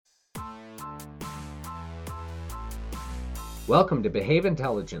Welcome to Behave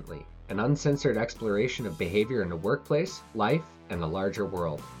Intelligently, an uncensored exploration of behavior in the workplace, life, and the larger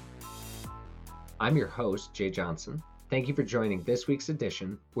world. I'm your host, Jay Johnson. Thank you for joining this week's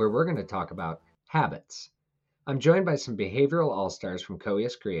edition, where we're going to talk about habits. I'm joined by some behavioral all-stars from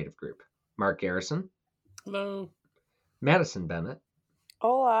COIAS Creative Group. Mark Garrison, Hello. Madison Bennett,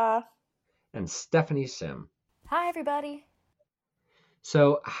 Hola. and Stephanie Sim. Hi, everybody.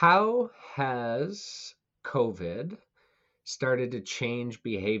 So, how has COVID started to change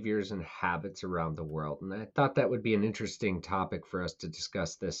behaviors and habits around the world? And I thought that would be an interesting topic for us to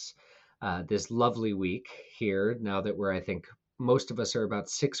discuss this lovely week here. Now that I think most of us are about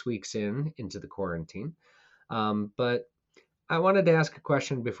 6 weeks into the quarantine. But I wanted to ask a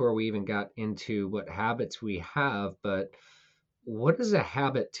question before we even got into what habits we have. But what is a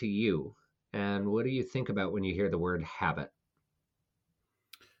habit to you? And what do you think about when you hear the word habit?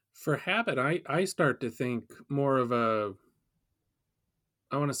 For habit, I start to think more of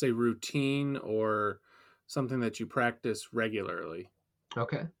I want to say routine or something that you practice regularly.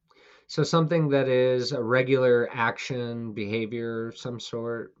 Okay. So something that is a regular action, behavior, some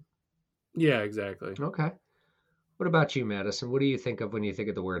sort. Yeah, exactly. Okay. What about you, Madison? What do you think of when you think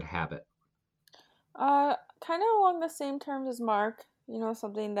of the word habit? Kind of along the same terms as Mark.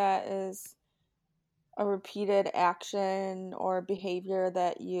 Something that is a repeated action or behavior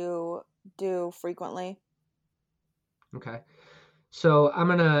that you do frequently. Okay. So I'm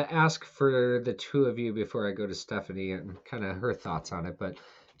going to ask for the two of you before I go to Stephanie and kind of her thoughts on it. But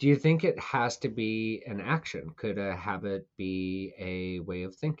do you think it has to be an action? Could a habit be a way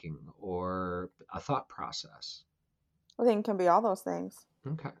of thinking or a thought process? I think it can be all those things.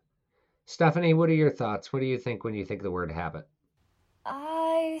 Okay. Stephanie, what are your thoughts? What do you think when you think of the word habit?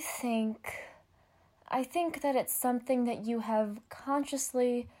 I think that it's something that you have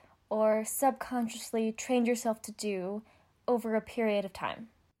consciously or subconsciously trained yourself to do over a period of time.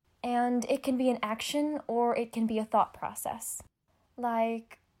 And it can be an action or it can be a thought process.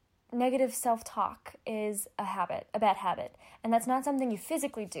 Like negative self-talk is a bad habit. And that's not something you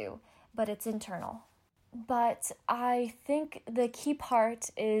physically do, but it's internal. But I think the key part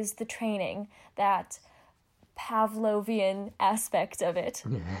is the training, that Pavlovian aspect of it.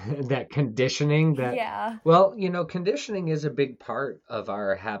 That conditioning that Yeah. Well, conditioning is a big part of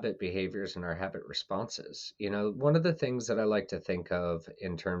our habit behaviors and our habit responses. One of the things that I like to think of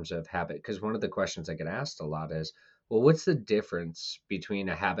in terms of habit, because one of the questions I get asked a lot is, well, what's the difference between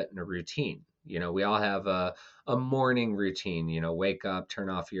a habit and a routine? We all have a morning routine, wake up, turn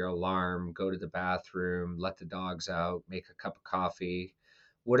off your alarm, go to the bathroom, let the dogs out, make a cup of coffee,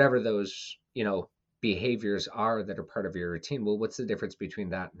 whatever those, behaviors are that are part of your routine. Well, what's the difference between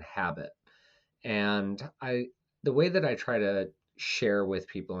that and habit? And the way that I try to share with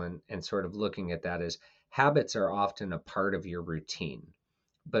people and sort of looking at that is habits are often a part of your routine,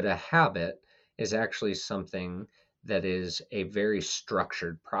 but a habit is actually something that is a very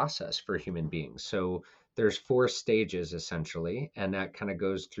structured process for human beings. So there's 4 stages essentially, and that kind of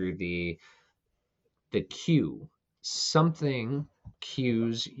goes through the cue. Something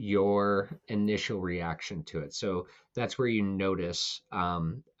cues your initial reaction to it. So that's where you notice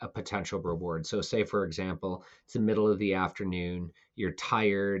a potential reward. So, say, for example, it's the middle of the afternoon, you're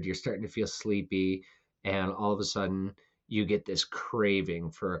tired, you're starting to feel sleepy, and all of a sudden you get this craving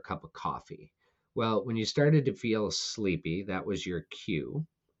for a cup of coffee. Well, when you started to feel sleepy, that was your cue.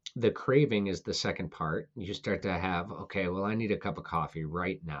 The craving is the second part. You start to have, okay, well, I need a cup of coffee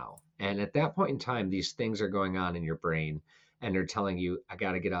right now. And at that point in time, these things are going on in your brain and they're telling you, I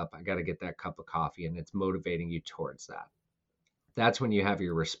got to get up, I got to get that cup of coffee. And it's motivating you towards that. That's when you have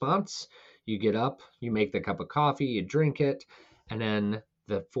your response. You get up, you make the cup of coffee, you drink it. And then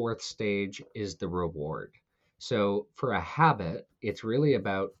the fourth stage is the reward. So for a habit, it's really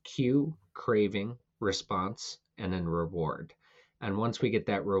about cue, craving, response, and then reward. And once we get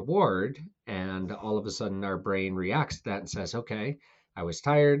that reward, and all of a sudden our brain reacts to that and says, okay, I was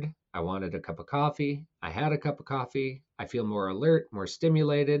tired. I wanted a cup of coffee. I had a cup of coffee. I feel more alert, more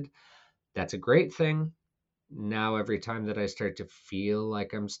stimulated. That's a great thing. Now, every time that I start to feel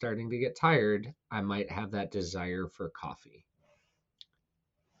like I'm starting to get tired, I might have that desire for coffee.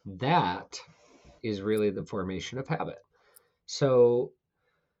 That is really the formation of habit. So,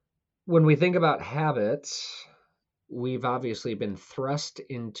 when we think about habits, we've obviously been thrust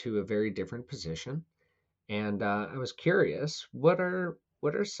into a very different position. And I was curious, what are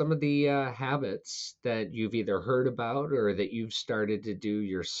some of the habits that you've either heard about or that you've started to do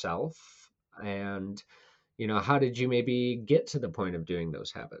yourself? And how did you maybe get to the point of doing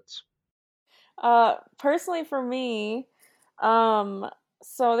those habits? Personally for me, um,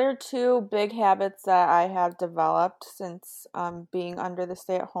 So there are two big habits that I have developed since being under the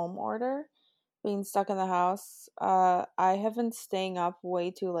stay-at-home order, being stuck in the house. I have been staying up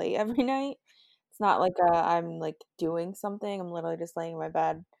way too late every night. It's not like I'm like doing something. I'm literally just laying in my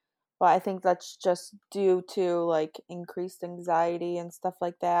bed. But I think that's just due to like increased anxiety and stuff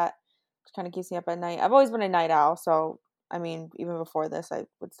like that. Which kind of keeps me up at night. I've always been a night owl, so I mean, even before this, I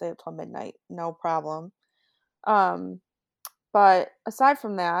would stay up till midnight, no problem. Um, but aside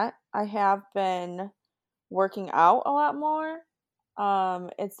from that, I have been working out a lot more.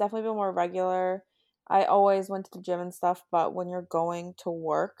 It's definitely been more regular. I always went to the gym and stuff, but when you're going to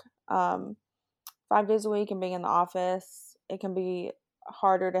work, 5 days a week and being in the office, it can be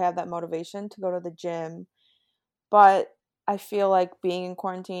harder to have that motivation to go to the gym. But I feel like being in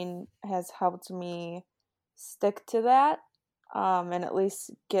quarantine has helped me stick to that, and at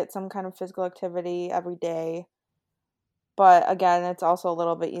least get some kind of physical activity every day. But again, it's also a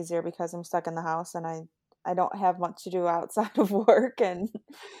little bit easier because I'm stuck in the house and I don't have much to do outside of work and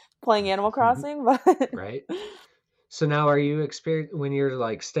playing Animal Crossing, but Right. So now are you when you're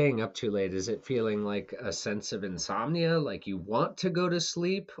like staying up too late, is it feeling like a sense of insomnia, like you want to go to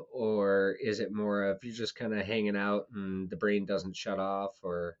sleep, or is it more of you just kind of hanging out and the brain doesn't shut off,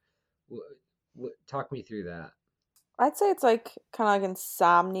 or talk me through that. I'd say it's like kind of like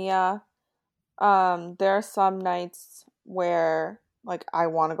insomnia. There are some nights where like I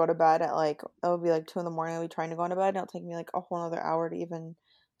want to go to bed at like it'll be like 2 in the morning. I'll be trying to go into bed, and it'll take me like a whole other hour to even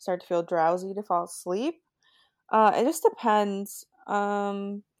start to feel drowsy to fall asleep. It just depends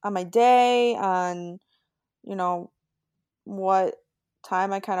on my day, on you know what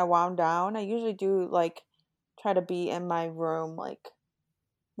time I kind of wound down. I usually do like try to be in my room like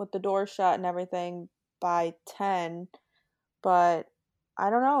with the door shut and everything by 10, but I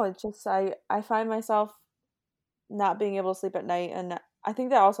don't know, it's just I find myself not being able to sleep at night, and I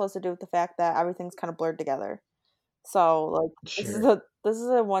think that also has to do with the fact that everything's kind of blurred together. So like Sure. this is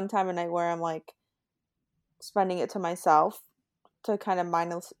a one time a night where I'm like spending it to myself to kind of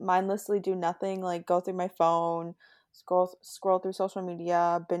mindlessly do nothing, like go through my phone, scroll through social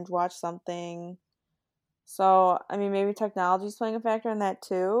media, binge watch something. So, I mean, maybe technology's playing a factor in that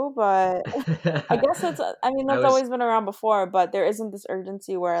too, but I guess I mean, I that's was always been around before, but there isn't this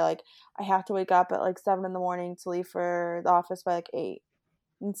urgency where like I have to wake up at like 7 in the morning to leave for the office by like 8.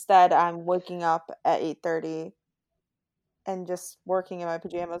 Instead, I'm waking up at 8:30 and just working in my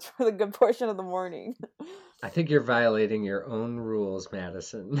pajamas for the good portion of the morning. I think you're violating your own rules,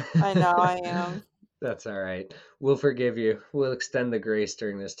 Madison. I know I am. That's all right. We'll forgive you. We'll extend the grace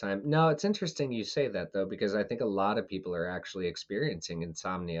during this time. No, it's interesting you say that though, because I think a lot of people are actually experiencing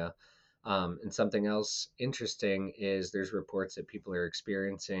insomnia. And something else interesting is there's reports that people are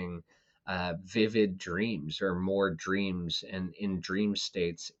experiencing vivid dreams or more dreams and in dream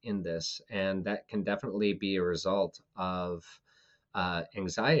states in this. And that can definitely be a result of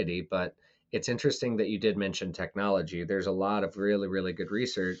anxiety. But it's interesting that you did mention technology. There's a lot of really, really good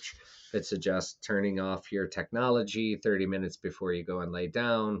research that suggests turning off your technology 30 minutes before you go and lay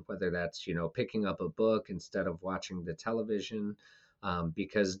down, whether that's, picking up a book instead of watching the television,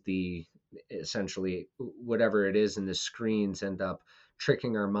 because the essentially whatever it is in the screens end up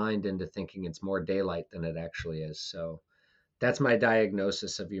tricking our mind into thinking it's more daylight than it actually is. So that's my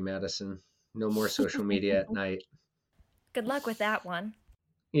diagnosis of you, Madison. No more social media at night. Good luck with that one.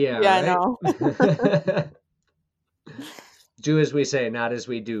 Yeah, Yeah, I right? know. Do as we say, not as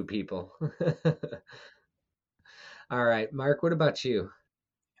we do, people. All right, Mark, what about you?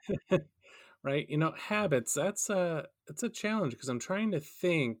 Right? Habits, it's a challenge because I'm trying to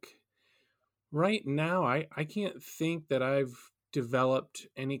think right now. I can't think that I've developed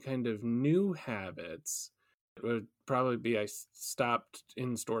any kind of new habits. It would probably be I stopped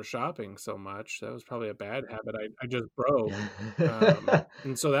in-store shopping so much. That was probably a bad habit I just broke.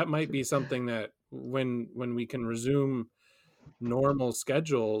 And so that might be something that when we can resume normal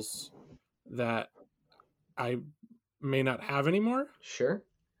schedules that I may not have anymore. Sure.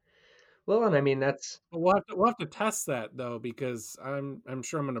 Well, and I mean that's But we'll have to test that though, because I'm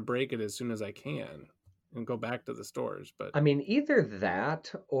sure I'm going to break it as soon as I can and go back to the stores. But I mean either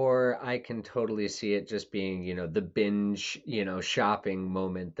that or I can totally see it just being, the binge, shopping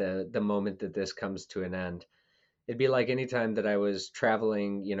moment, the moment that this comes to an end. It'd be like anytime that I was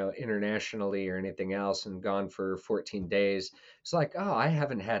traveling, internationally or anything else and gone for 14 days. It's like, oh, I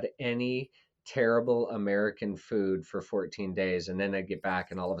haven't had any terrible American food for 14 days. And then I'd get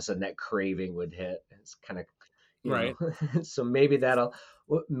back and all of a sudden that craving would hit. It's kind of, right, so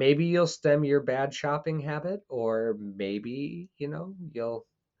maybe you'll stem your bad shopping habit, or maybe, you'll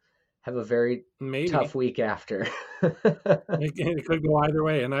have a very tough Maybe. week after. It could go either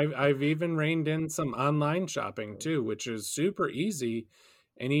way. And I've even reined in some online shopping too, which is super easy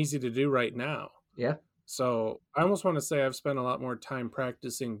and easy to do right now. Yeah. So I almost want to say I've spent a lot more time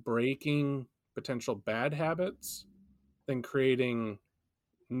practicing breaking potential bad habits than creating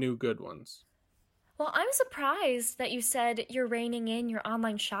new good ones. Well, I'm surprised that you said you're reining in your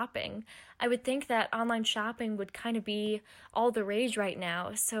online shopping. I would think that online shopping would kind of be all the rage right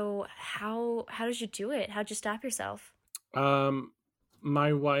now. So how did you do it? How'd you stop yourself? Um,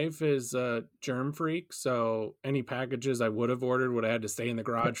 my wife is a germ freak, so any packages I would have ordered would have had to stay in the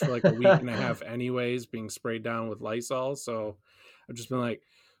garage for like a week and a half anyways, being sprayed down with Lysol. So I've just been like,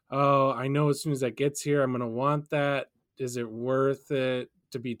 oh, I know as soon as that gets here, I'm gonna want that. Is it worth it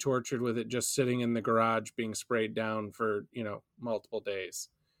to be tortured with it just sitting in the garage being sprayed down for, multiple days?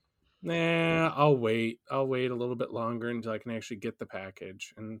 Nah, I'll wait. I'll wait a little bit longer until I can actually get the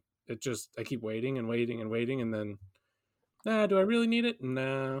package. And I keep waiting and waiting and waiting, and then do I really need it?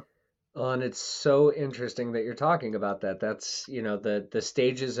 No. Well, and it's so interesting that you're talking about that. That's, the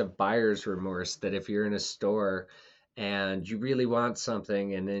stages of buyer's remorse, that if you're in a store and you really want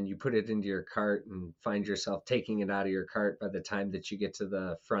something and then you put it into your cart and find yourself taking it out of your cart by the time that you get to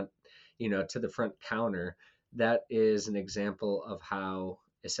the front, to the front counter, that is an example of how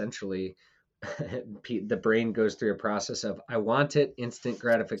essentially the brain goes through a process of, I want it, instant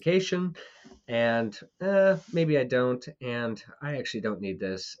gratification, and maybe I don't, and I actually don't need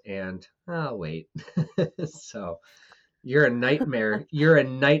this, and I'll wait. So you're a nightmare. You're a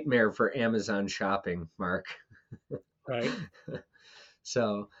nightmare for Amazon shopping, Mark. Right.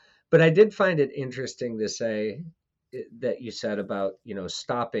 So, but I did find it interesting to say that you said about,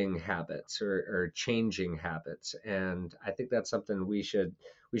 stopping habits or changing habits. And I think that's something we should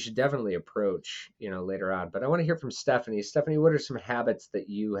definitely approach, later on. But I want to hear from Stephanie. Stephanie, what are some habits that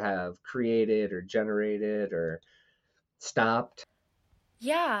you have created or generated or stopped?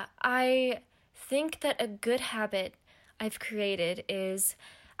 Yeah, I think that a good habit I've created is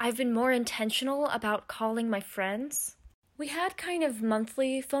I've been more intentional about calling my friends. We had kind of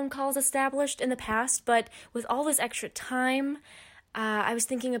monthly phone calls established in the past, but with all this extra time, I was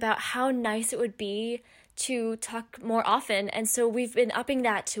thinking about how nice it would be to talk more often. And so we've been upping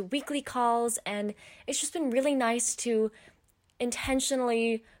that to weekly calls, and it's just been really nice to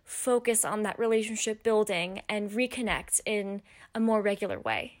intentionally focus on that relationship building and reconnect in a more regular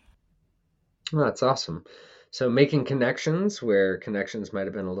way. Oh, that's awesome. So making connections where connections might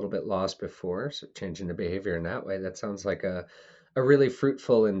have been a little bit lost before, so changing the behavior in that way, that sounds like a really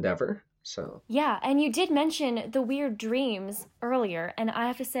fruitful endeavor. So, Yeah, and you did mention the weird dreams earlier, and I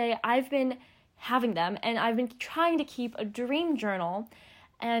have to say, I've been having them, and I've been trying to keep a dream journal,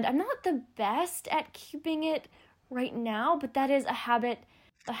 and I'm not the best at keeping it right now, but that is a habit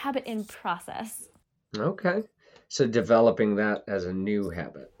in process. okay. So developing that as a new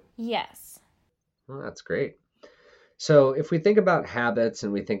habit. Yes. Well, that's great. So if we think about habits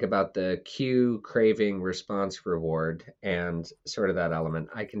and we think about the cue, craving, response, reward, and sort of that element,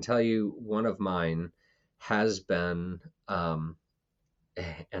 I can tell you one of mine has been, and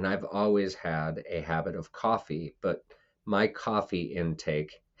I've always had a habit of coffee, but my coffee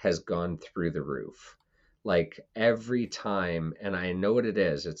intake has gone through the roof. Like every time, and I know what it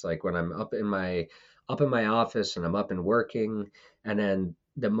is. It's like when I'm up in my office and I'm up and working, and then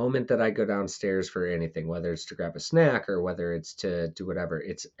the moment that I go downstairs for anything, whether it's to grab a snack or whether it's to do whatever,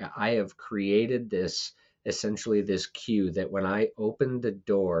 I have created this essentially this cue that when I open the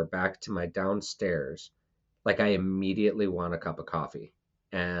door back to my downstairs, like I immediately want a cup of coffee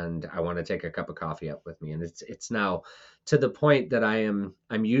and I want to take a cup of coffee up with me. And it's now to the point that I'm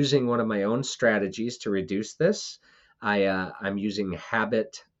using one of my own strategies to reduce this. I'm using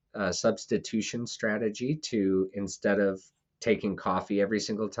habit substitution strategy to, instead of taking coffee every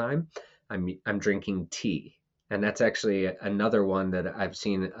single time, I'm drinking tea. And that's actually another one that I've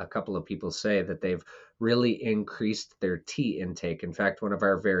seen a couple of people say that they've really increased their tea intake. In fact, one of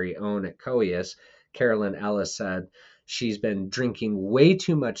our very own at Coeus, Carolyn Ellis, said she's been drinking way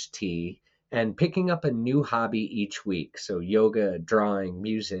too much tea and picking up a new hobby each week. So yoga, drawing,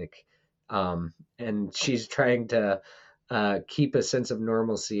 music. And she's trying to keep a sense of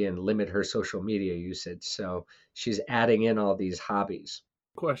normalcy and limit her social media usage. So she's adding in all these hobbies.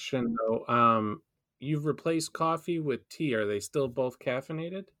 Question though, you've replaced coffee with tea. Are they still both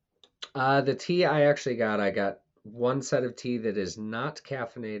caffeinated? The tea I got one set of tea that is not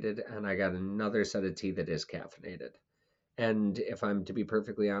caffeinated, and I got another set of tea that is caffeinated. And if I'm to be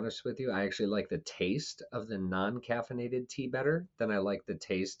perfectly honest with you, I actually like the taste of the non-caffeinated tea better than I like the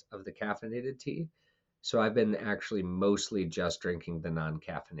taste of the caffeinated tea. So I've been actually mostly just drinking the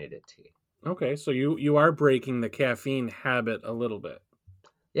non-caffeinated tea. Okay, so you are breaking the caffeine habit a little bit.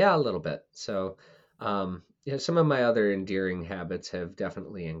 Yeah, a little bit. So, yeah, some of my other endearing habits have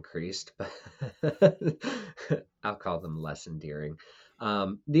definitely increased, but I'll call them less endearing.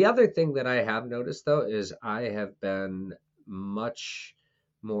 The other thing that I have noticed though is I have been much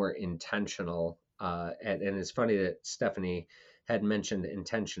more intentional. And it's funny that Stephanie had mentioned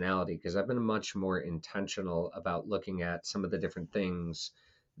intentionality because I've been much more intentional about looking at some of the different things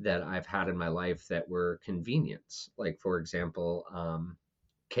that I've had in my life that were convenience. Like, for example,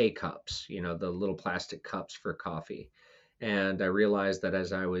 K cups, the little plastic cups for coffee. And I realized that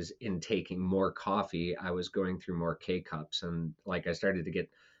as I was intaking more coffee, I was going through more K cups. And like I started to get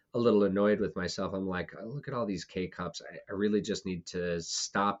a little annoyed with myself. I'm like, oh, look at all these K cups. I really just need to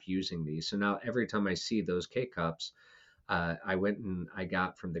stop using these. So now every time I see those K cups, I went and I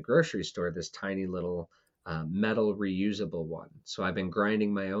got from the grocery store this tiny little metal reusable one. So I've been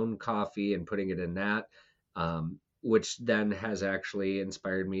grinding my own coffee and putting it in that, which then has actually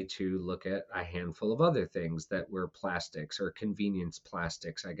inspired me to look at a handful of other things that were plastics or convenience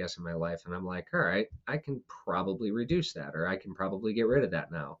plastics, I guess, in my life. And I'm like, all right, I can probably reduce that, or I can probably get rid of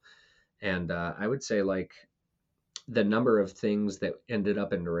that now. And I would say, like, the number of things that ended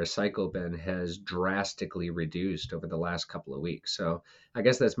up in the recycle bin has drastically reduced over the last couple of weeks. So I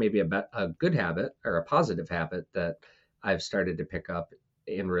guess that's maybe a good habit or a positive habit that I've started to pick up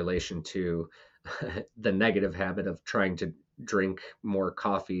in relation to the negative habit of trying to drink more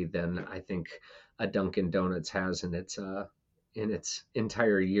coffee than I think a Dunkin' Donuts has in its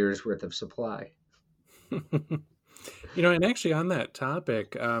entire year's worth of supply. And actually on that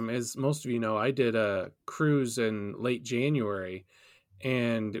topic, as most of you know, I did a cruise in late January,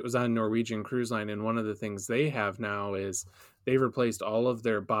 and it was on Norwegian Cruise Line. And one of the things they have now is they've replaced all of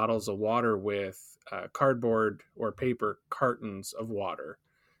their bottles of water with cardboard or paper cartons of water,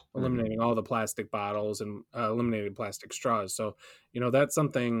 eliminating all the plastic bottles and eliminating plastic straws. So, that's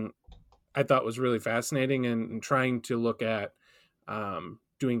something I thought was really fascinating, and trying to look at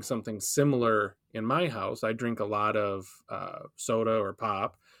doing something similar in my house. I drink a lot of soda or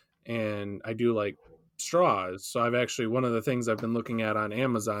pop, and I do like straws. So I've actually, one of the things I've been looking at on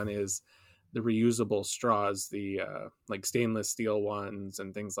Amazon is the reusable straws, the like stainless steel ones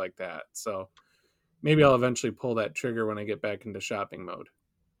and things like that. So maybe I'll eventually pull that trigger when I get back into shopping mode.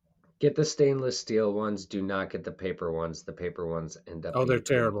 Get the stainless steel ones. Do not get the paper ones. The paper ones end up Oh, they're being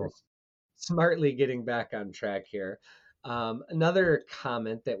terrible. dangerous. Smartly getting back on track here. Another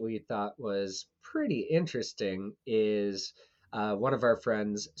comment that we thought was pretty interesting is one of our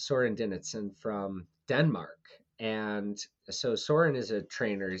friends, Soren Dinitsen from Denmark. And so Soren is a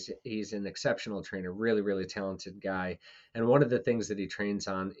trainer. He's an exceptional trainer, really, really talented guy. And one of the things that he trains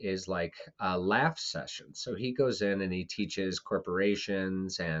on is like a laugh session. So he goes in and he teaches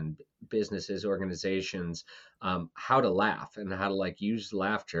corporations and businesses, organizations, how to laugh and how to like use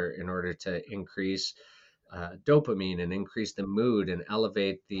laughter in order to increase dopamine and increase the mood and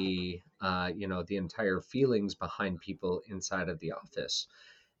elevate the entire feelings behind people inside of the office.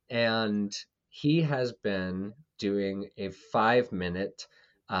 And he has been doing a 5 minute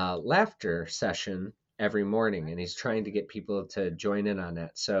laughter session every morning, and he's trying to get people to join in on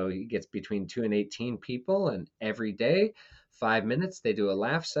that. So he gets between 2 and 18 people, and every day 5 minutes they do a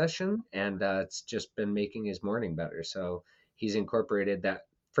laugh session, and it's just been making his morning better. So he's incorporated that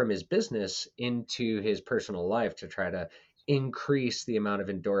from his business into his personal life to try to increase the amount of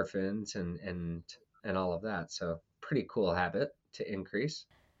endorphins and all of that. So pretty cool habit to increase.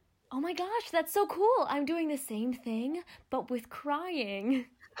 Oh my gosh, that's so cool. I'm doing the same thing, but with crying.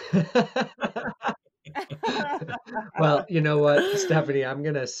 Well, you know what, Stephanie, I'm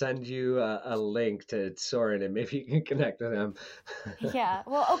gonna send you a link to Soren, and maybe you can connect with him. Yeah,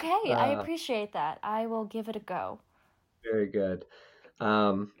 well, okay, I uh, appreciate that. I will give it a go. Very good.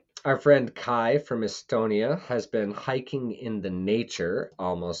 Our friend Kai from Estonia has been hiking in the nature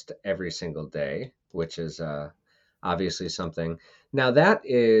almost every single day, which is obviously something. Now, that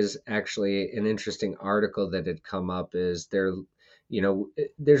is actually an interesting article that had come up. Is there,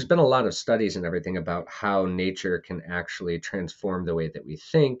 there's been a lot of studies and everything about how nature can actually transform the way that we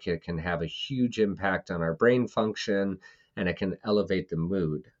think. It can have a huge impact on our brain function, and it can elevate the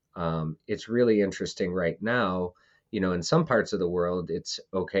mood. It's really interesting right now. In some parts of the world, it's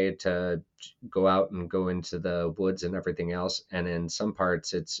okay to go out and go into the woods and everything else. And in some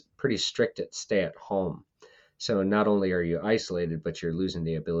parts, it's pretty strict at stay at home. So not only are you isolated, but you're losing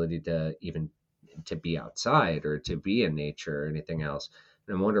the ability to even to be outside or to be in nature or anything else.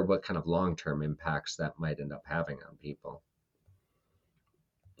 And I wonder what kind of long-term impacts that might end up having on people.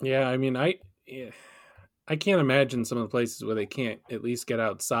 Yeah, I mean, yeah, I can't imagine some of the places where they can't at least get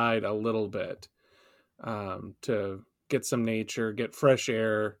outside a little bit, to get some nature, get fresh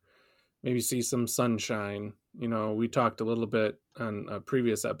air, maybe see some sunshine. We talked a little bit on a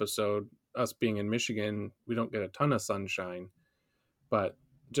previous episode, us being in Michigan, we don't get a ton of sunshine, but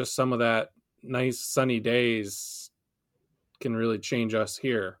just some of that nice sunny days can really change us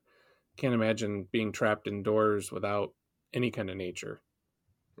here. Can't imagine being trapped indoors without any kind of nature.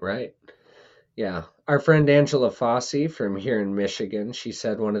 Right. Yeah. Our friend Angela Fossey from here in Michigan, she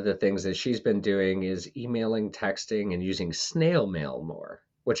said one of the things that she's been doing is emailing, texting, and using snail mail more,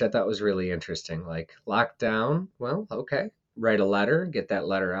 which I thought was really interesting. Like lockdown, well, okay, write a letter, get that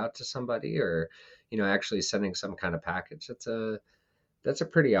letter out to somebody, or actually sending some kind of package. That's a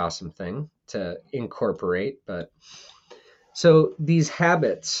pretty awesome thing to incorporate. But so these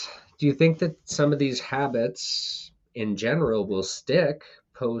habits, do you think that some of these habits in general will stick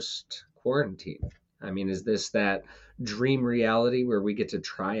post quarantine? I mean, is this that dream reality where we get to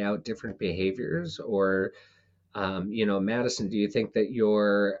try out different behaviors? Or, Madison, do you think that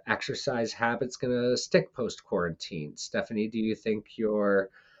your exercise habit's going to stick post quarantine? Stephanie, do you think your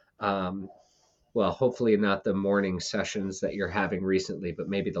um, well, hopefully not the morning sessions that you're having recently, but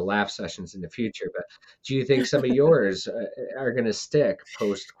maybe the laugh sessions in the future. But do you think some of yours are going to stick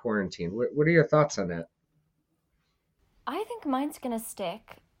post quarantine? What are your thoughts on that? I think mine's gonna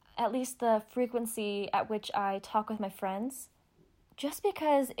stick, at least the frequency at which I talk with my friends, just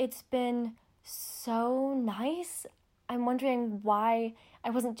because it's been so nice. I'm wondering why I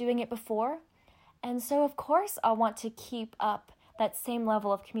wasn't doing it before. And so, of course, I'll want to keep up that same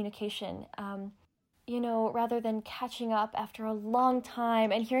level of communication. Rather than catching up after a long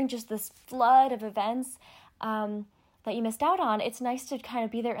time and hearing just this flood of events that you missed out on, it's nice to kind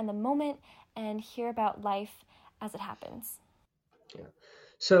of be there in the moment and hear about life as it happens. Yeah.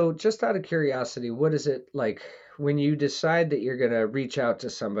 So, just out of curiosity, what is it like when you decide that you're going to reach out to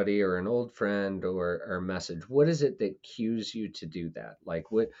somebody or an old friend or message? What is it that cues you to do that?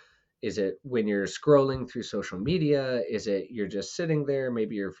 Like, what is it when you're scrolling through social media? Is it you're just sitting there?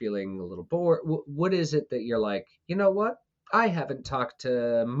 Maybe you're feeling a little bored. What is it that you're like, you know what? I haven't talked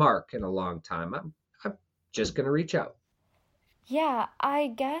to Mark in a long time. I'm just going to reach out. Yeah,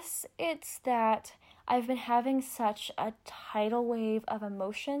 I guess it's that I've been having such a tidal wave of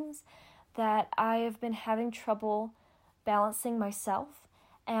emotions that I have been having trouble balancing myself.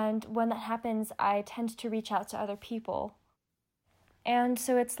 And when that happens, I tend to reach out to other people. And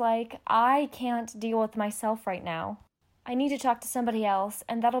so it's like, I can't deal with myself right now. I need to talk to somebody else,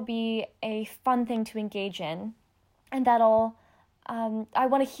 and that'll be a fun thing to engage in. And I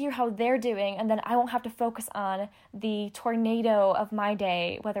want to hear how they're doing, and then I won't have to focus on the tornado of my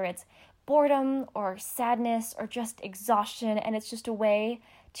day, whether it's boredom or sadness or just exhaustion. And it's just a way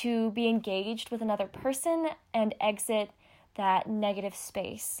to be engaged with another person and exit that negative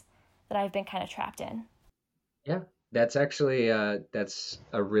space that I've been kind of trapped in. Yeah, that's actually that's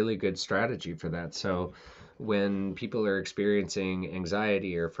a really good strategy for that. So when people are experiencing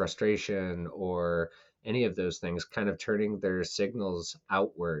anxiety or frustration or any of those things, kind of turning their signals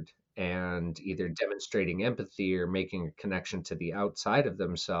outward and either demonstrating empathy or making a connection to the outside of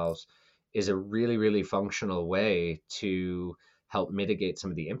themselves is a really, really functional way to help mitigate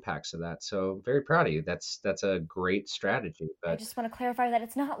some of the impacts of that. So very proud of you. That's a great strategy. I But just want to clarify that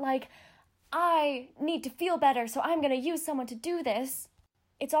it's not like I need to feel better, so I'm going to use someone to do this.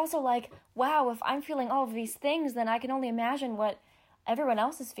 It's also like, wow, if I'm feeling all of these things, then I can only imagine what everyone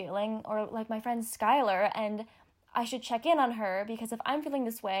else is feeling, or like my friend Skylar, and I should check in on her because if I'm feeling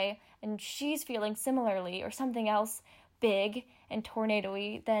this way and she's feeling similarly or something else big and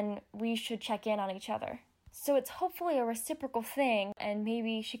tornado-y, then we should check in on each other. So it's hopefully a reciprocal thing, and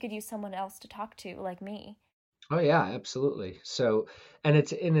maybe she could use someone else to talk to, like me. oh yeah, absolutely. So, and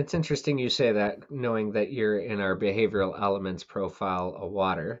it's interesting you say that, knowing that you're in our behavioral elements profile of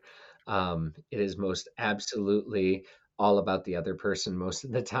water. It is most absolutely all about the other person most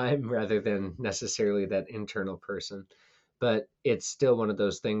of the time, rather than necessarily that internal person. But it's still one of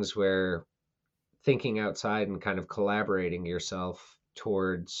those things where thinking outside and kind of collaborating yourself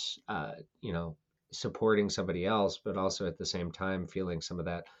towards, supporting somebody else, but also at the same time feeling some of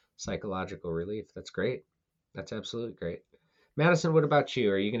that psychological relief. That's great. That's absolutely great. Madison, what about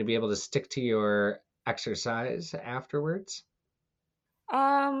you? Are you going to be able to stick to your exercise afterwards?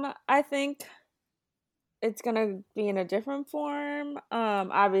 I think it's gonna be in a different form.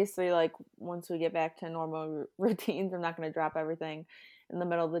 Obviously, like once we get back to normal routines, I'm not gonna drop everything in the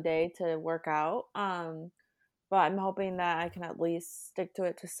middle of the day to work out. But I'm hoping that I can at least stick to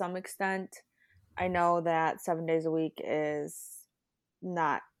it to some extent. I know that 7 days a week is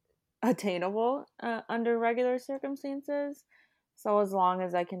not attainable under regular circumstances. So as long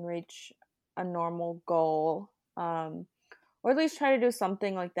as I can reach a normal goal, or at least try to do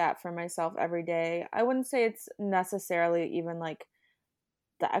something like that for myself every day. I wouldn't say it's necessarily even like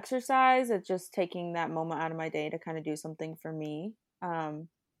the exercise. It's just taking that moment out of my day to kind of do something for me.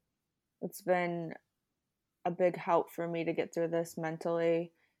 It's been a big help for me to get through this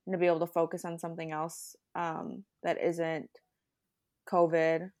mentally and to be able to focus on something else that isn't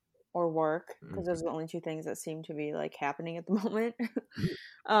COVID or work, because those are the only two things that seem to be like happening at the moment.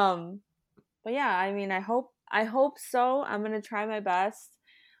 But yeah, I mean, I hope so. I'm gonna try my best,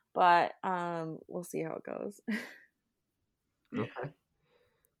 but we'll see how it goes. Okay.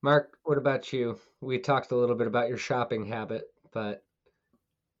 Mark, what about you? We talked a little bit about your shopping habit, but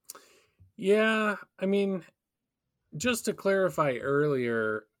Yeah, I mean, just to clarify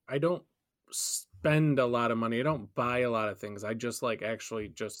earlier, I don't spend a lot of money. I don't buy a lot of things. I just like actually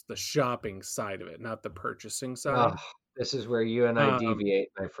just the shopping side of it, not the purchasing side. this is where you and I Um, deviate,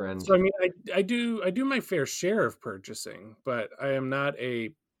 my friend. so I mean, I do my fair share of purchasing, but I am not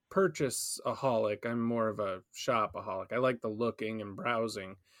a purchase-aholic. I'm more of a shopaholic. I like the looking and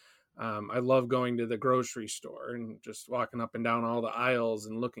browsing. I love going to the grocery store and just walking up and down all the aisles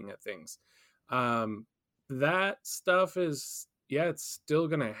and looking at things. That stuff is, yeah, it's still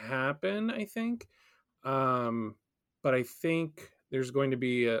going to happen, I think. But I think there's going to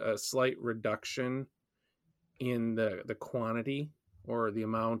be a slight reduction in the quantity or the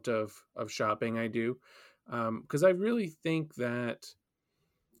amount of shopping I do. Because I really think that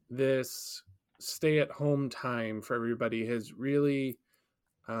this stay at home time for everybody has really,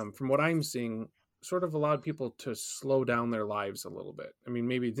 from what I'm seeing, sort of allowed people to slow down their lives a little bit. I mean,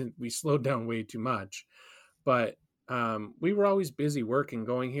 maybe we slowed down way too much, but we were always busy working,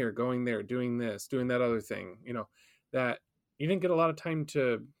 going here, going there, doing this, doing that other thing, that you didn't get a lot of time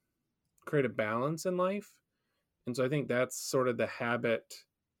to create a balance in life. And so I think that's sort of the habit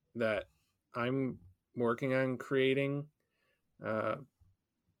that I'm working on creating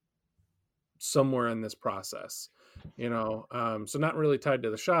somewhere in this process, so not really tied to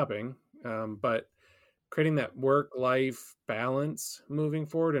the shopping, but creating that work-life balance moving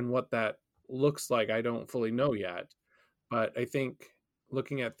forward. And what that looks like, I don't fully know yet. But I think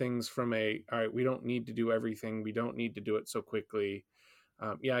looking at things from all right, we don't need to do everything. We don't need to do it so quickly.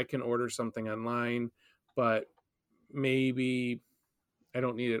 Yeah, I can order something online, but maybe I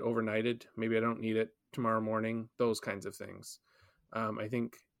don't need it overnighted. Maybe I don't need it tomorrow morning, those kinds of things. I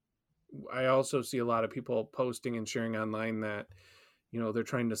think I also see a lot of people posting and sharing online that, they're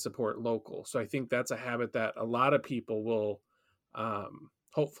trying to support local. So I think that's a habit that a lot of people will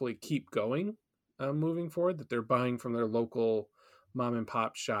hopefully keep going moving forward, that they're buying from their local mom and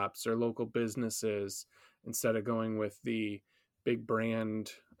pop shops or local businesses instead of going with the big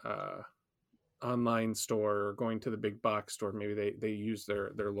brand online store or going to the big box store. Maybe they use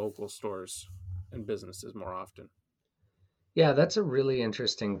their local stores and businesses more often. Yeah, that's a really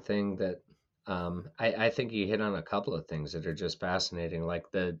interesting thing that I think you hit on a couple of things that are just fascinating, like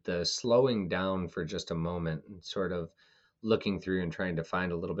the slowing down for just a moment and sort of looking through and trying to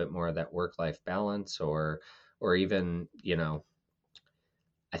find a little bit more of that work-life balance, or even,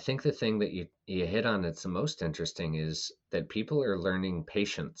 I think the thing that you hit on that's the most interesting is that people are learning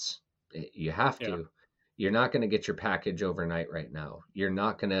patience. You have Yeah. to. You're not going to get your package overnight right now. You're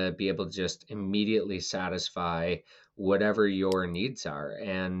not going to be able to just immediately satisfy whatever your needs are.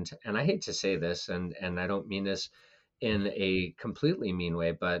 And I hate to say this, and I don't mean this in a completely mean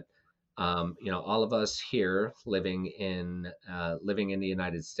way, but all of us here living in the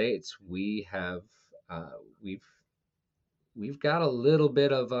United States, we've we've got a little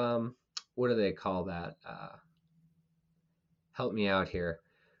bit of what do they call that? Help me out here.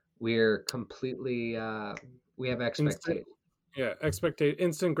 We're completely we have Instant,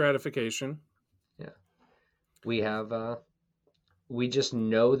 instant gratification. Yeah. We have we just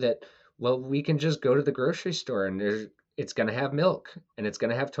know that, well, we can just go to the grocery store and it's going to have milk, and it's going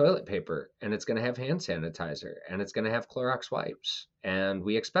to have toilet paper, and it's going to have hand sanitizer, and it's going to have Clorox wipes, and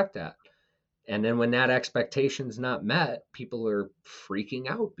we expect that. And then when that expectation's not met, people are freaking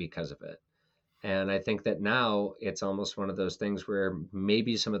out because of it. And I think that now it's almost one of those things where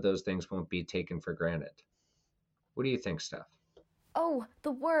maybe some of those things won't be taken for granted. What do you think, Steph? Oh,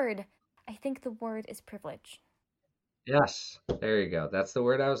 the word. I think the word is privilege. Yes, there you go. That's the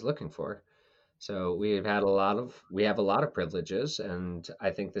word I was looking for. So we have a lot of privileges, and I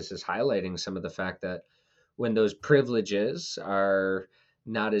think this is highlighting some of the fact that when those privileges are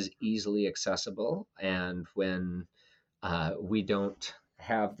not as easily accessible, and when we don't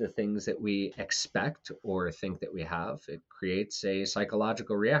have the things that we expect or think that we have, it creates a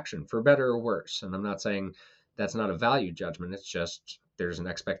psychological reaction for better or worse. And I'm not saying that's not a value judgment. It's just there's an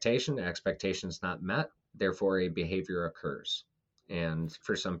expectation, the expectation is not met, therefore a behavior occurs. And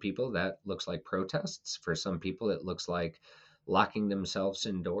for some people, that looks like protests. For some people, it looks like locking themselves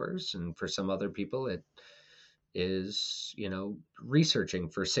indoors. And for some other people, it is, researching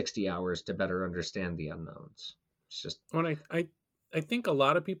for 60 hours to better understand the unknowns. It's just, When I think a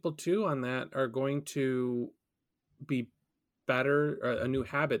lot of people too on that are going to be better. A new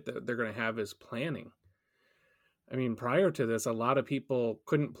habit that they're going to have is planning. I mean, prior to this, a lot of people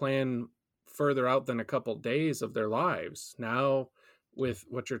couldn't plan further out than a couple days of their lives. Now, with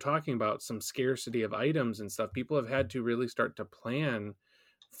what you're talking about, some scarcity of items and stuff, people have had to really start to plan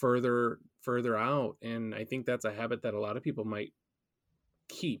further out, and I think that's a habit that a lot of people might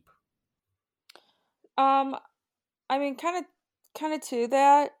keep. I mean, kind of to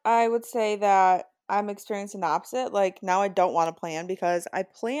that, I would say that I'm experiencing the opposite. Like now I don't want to plan because I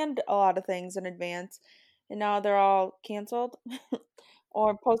planned a lot of things in advance and now they're all canceled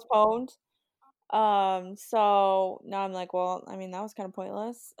or postponed. So now I'm like, well, I mean, that was kind of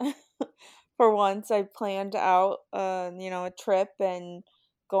pointless. For once, I planned out, a trip and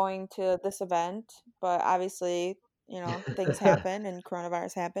going to this event, but obviously, things happen and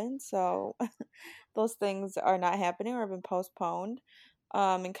coronavirus happened, so those things are not happening or have been postponed.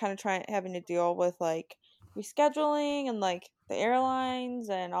 And kind of trying having to deal with like rescheduling and like the airlines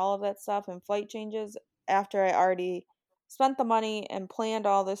and all of that stuff and flight changes after I already spent the money and planned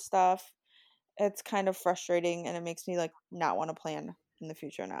all this stuff. It's kind of frustrating and it makes me like not want to plan in the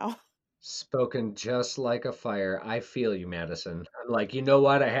future now. spoken just like a fire. I feel you, Madison. I'm like, you know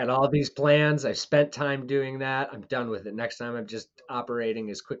what? I had all these plans. I've spent time doing that. I'm done with it. Next time I'm just operating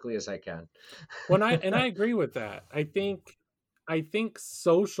as quickly as I can. I agree with that. I think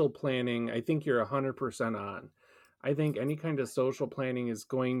social planning, I think you're 100% on. I think any kind of social planning is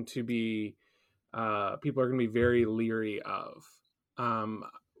going to be people are going to be very leery of. Um,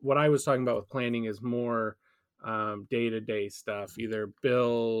 what I was talking about with planning is more day-to-day stuff, either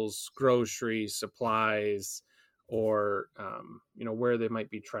bills, groceries, supplies, or where they might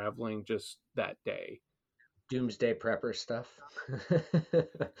be traveling just that day. Doomsday prepper stuff.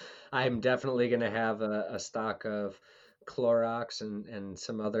 I'm definitely going to have a stock of Clorox and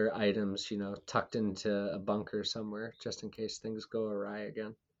some other items, tucked into a bunker somewhere just in case things go awry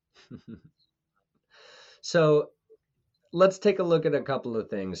again. So let's take a look at a couple of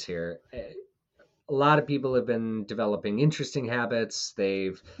things here. A lot of people have been developing interesting habits.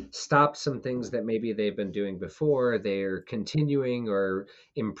 They've stopped some things that maybe they've been doing before. They're continuing or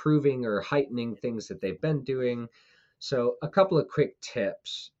improving or heightening things that they've been doing. So, a couple of quick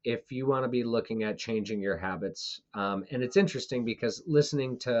tips if you want to be looking at changing your habits. And it's interesting because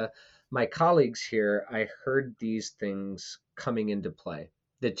listening to my colleagues here, I heard these things coming into play.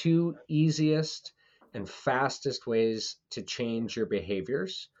 The two easiest and fastest ways to change your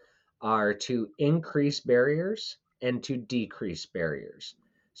behaviors are to increase barriers and to decrease barriers.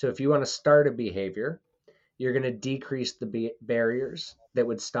 So if you want to start a behavior, you're going to decrease the barriers that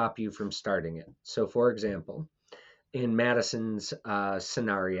would stop you from starting it. So, for example, in Madison's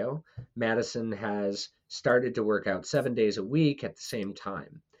scenario, Madison has started to work out 7 days a week at the same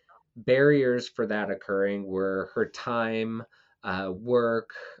time. Barriers for that occurring were her time,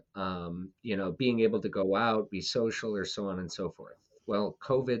 work, being able to go out, be social, or so on and so forth. Well,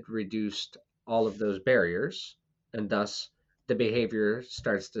 COVID reduced all of those barriers, and thus the behavior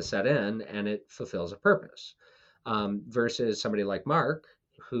starts to set in and it fulfills a purpose. Versus somebody like Mark,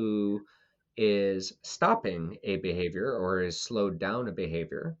 who is stopping a behavior or is slowed down a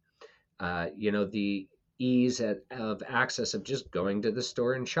behavior. The ease of access of just going to the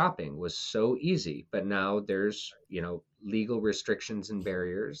store and shopping was so easy, but now there's legal restrictions and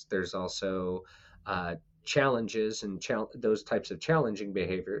barriers. There's also challenges and those types of challenging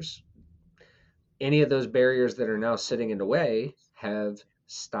behaviors. Any of those barriers that are now sitting in the way have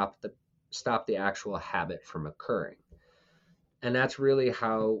stopped the actual habit from occurring. And that's really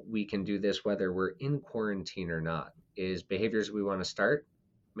how we can do this, whether we're in quarantine or not, is behaviors we want to start,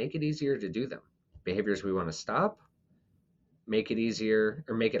 make it easier to do them. Behaviors we want to stop, make it easier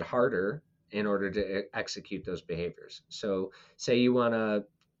or make it harder in order to execute those behaviors. So say you want to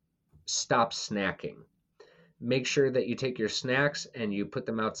stop snacking. Make sure that you take your snacks and you put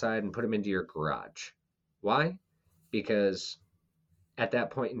them outside and put them into your garage. Why? Because at that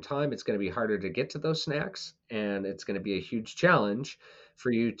point in time, it's going to be harder to get to those snacks, and it's going to be a huge challenge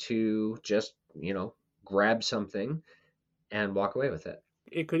for you to just, grab something and walk away with it.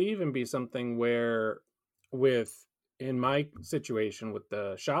 It could even be something where with in my situation with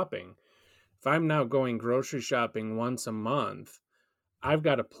the shopping, if I'm now going grocery shopping once a month, I've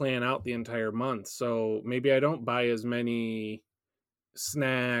got to plan out the entire month. So maybe I don't buy as many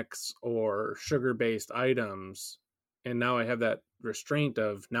snacks or sugar-based items. And now I have that restraint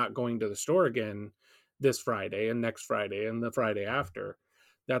of not going to the store again this Friday and next Friday and the Friday after.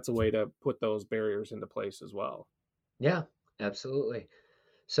 That's a way to put those barriers into place as well. Yeah, absolutely.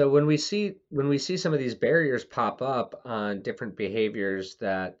 So when we see some of these barriers pop up on different behaviors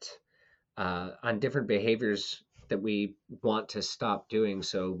that we want to stop doing.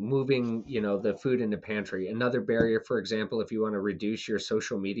 So moving, the food in the pantry. Another barrier, for example, if you want to reduce your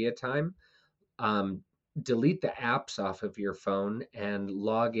social media time, um, delete the apps off of your phone and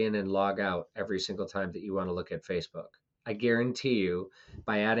log in and log out every single time that you want to look at Facebook. I guarantee you,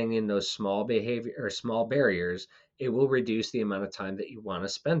 by adding in those small behavior or small barriers, it will reduce the amount of time that you want to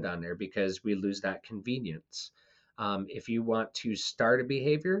spend on there because we lose that convenience. If you want to start a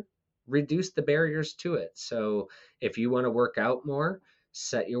behavior, reduce the barriers to it. So if you want to work out more,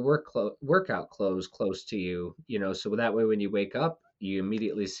 set your workout clothes close to you, so that way when you wake up, you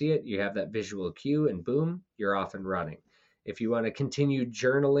immediately see it, you have that visual cue, and boom, you're off and running. If you want to continue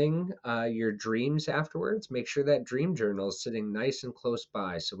journaling your dreams afterwards, make sure that dream journal is sitting nice and close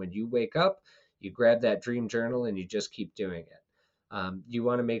by. So when you wake up, you grab that dream journal and you just keep doing it. You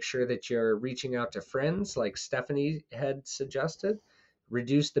want to make sure that you're reaching out to friends, like Stephanie had suggested.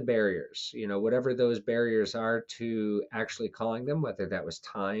 Reduce the barriers, whatever those barriers are to actually calling them, whether that was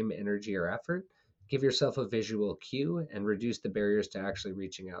time, energy, or effort. Give yourself a visual cue and reduce the barriers to actually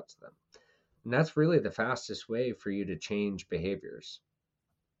reaching out to them. And that's really the fastest way for you to change behaviors.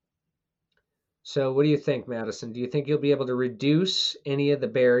 So what do you think, Madison? Do you think you'll be able to reduce any of the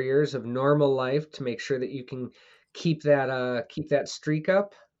barriers of normal life to make sure that you can keep that streak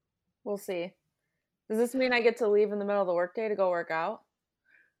up? We'll see. Does this mean I get to leave in the middle of the workday to go work out?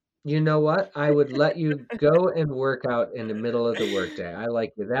 You know what? I would let you go and work out in the middle of the workday. I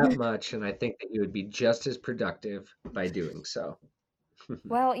like you that much, and I think that you would be just as productive by doing so.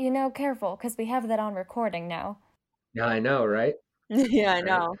 Well, careful, because we have that on recording now. Yeah, I know, right? Yeah, I Right.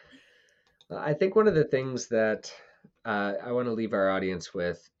 know. I think one of the things that I want to leave our audience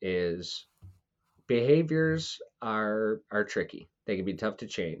with is behaviors are tricky. They can be tough to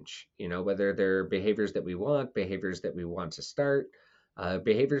change, whether they're behaviors that we want, behaviors that we want to start,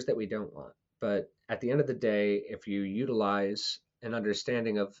 behaviors that we don't want. But at the end of the day, if you utilize an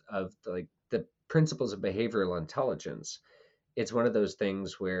understanding of like the principles of behavioral intelligence, it's one of those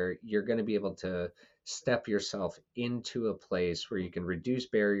things where you're going to be able to step yourself into a place where you can reduce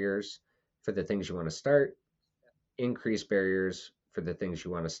barriers for the things you want to start, increase barriers for the things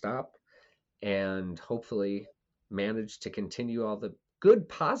you want to stop, and hopefully manage to continue all the good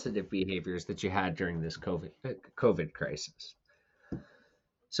positive behaviors that you had during this COVID crisis.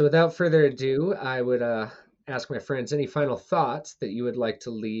 So without further ado, I would ask my friends any final thoughts that you would like to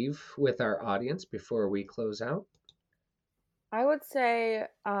leave with our audience before we close out. I would say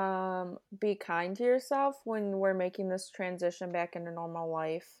be kind to yourself when we're making this transition back into normal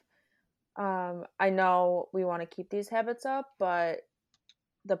life. I know we want to keep these habits up, but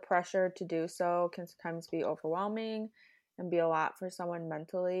the pressure to do so can sometimes be overwhelming and be a lot for someone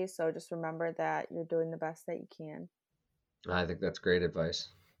mentally. So just remember that you're doing the best that you can. I think that's great advice.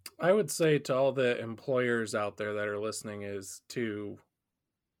 I would say to all the employers out there that are listening is to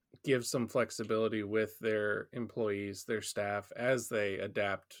give some flexibility with their employees, their staff, as they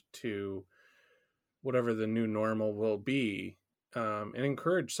adapt to whatever the new normal will be, and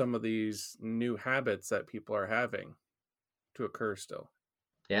encourage some of these new habits that people are having to occur still.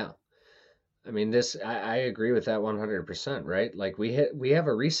 Yeah. I mean, I agree with that 100%, right? Like we have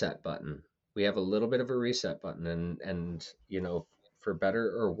a reset button. We have a little bit of a reset button, and for better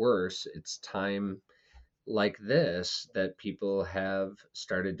or worse, it's time like this that people have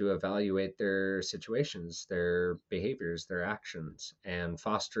started to evaluate their situations, their behaviors, their actions, and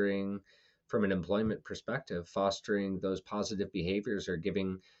fostering, from an employment perspective, fostering those positive behaviors or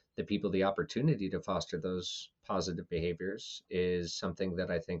giving the people the opportunity to foster those positive behaviors is something that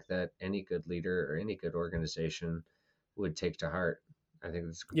I think that any good leader or any good organization would take to heart. I think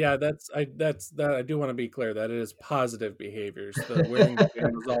that's Yeah, I do want to be clear that it is positive behaviors. The wearing the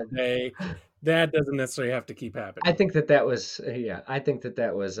pajamas all day, that doesn't necessarily have to keep happening. I think that was I think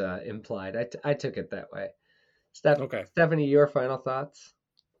that was implied. I took it that way. Okay. Stephanie, your final thoughts?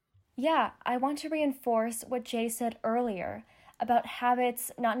 Yeah, I want to reinforce what Jay said earlier about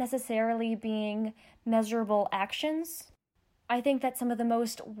habits not necessarily being measurable actions. I think that some of the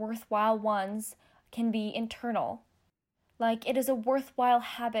most worthwhile ones can be internal. Like, it is a worthwhile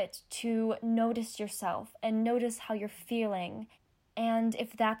habit to notice yourself and notice how you're feeling. And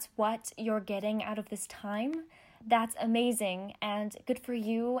if that's what you're getting out of this time, that's amazing and good for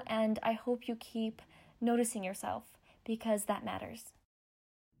you. And I hope you keep noticing yourself because that matters.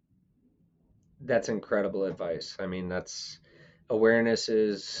 That's incredible advice. I mean, awareness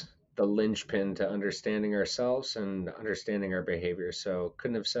is the linchpin to understanding ourselves and understanding our behavior. So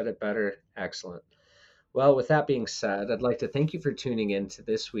couldn't have said it better. Excellent. Well, with that being said, I'd like to thank you for tuning in to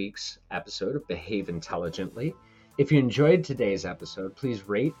this week's episode of Behave Intelligently. If you enjoyed today's episode, please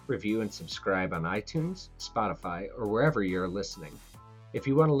rate, review, and subscribe on iTunes, Spotify, or wherever you're listening. If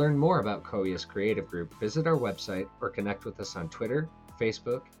you want to learn more about Coius Creative Group, visit our website or connect with us on Twitter,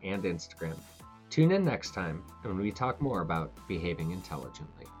 Facebook, and Instagram. Tune in next time when we talk more about behaving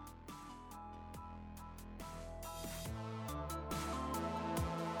intelligently.